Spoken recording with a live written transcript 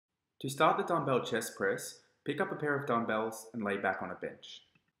To start the dumbbell chest press, pick up a pair of dumbbells and lay back on a bench.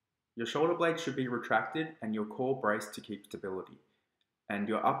 Your shoulder blades should be retracted and your core braced to keep stability, and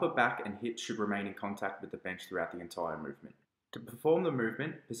your upper back and hips should remain in contact with the bench throughout the entire movement. To perform the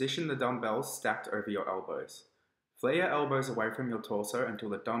movement, position the dumbbells stacked over your elbows. Flare your elbows away from your torso until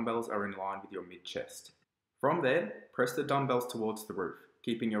the dumbbells are in line with your mid-chest. From there, press the dumbbells towards the roof,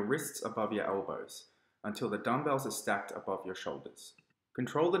 keeping your wrists above your elbows, until the dumbbells are stacked above your shoulders.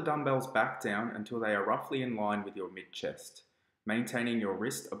 Control the dumbbells back down until they are roughly in line with your mid-chest, maintaining your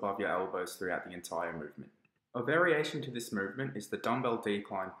wrist above your elbows throughout the entire movement. A variation to this movement is the dumbbell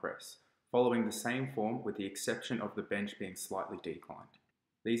decline press, following the same form with the exception of the bench being slightly declined.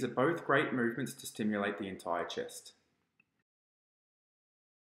 These are both great movements to stimulate the entire chest.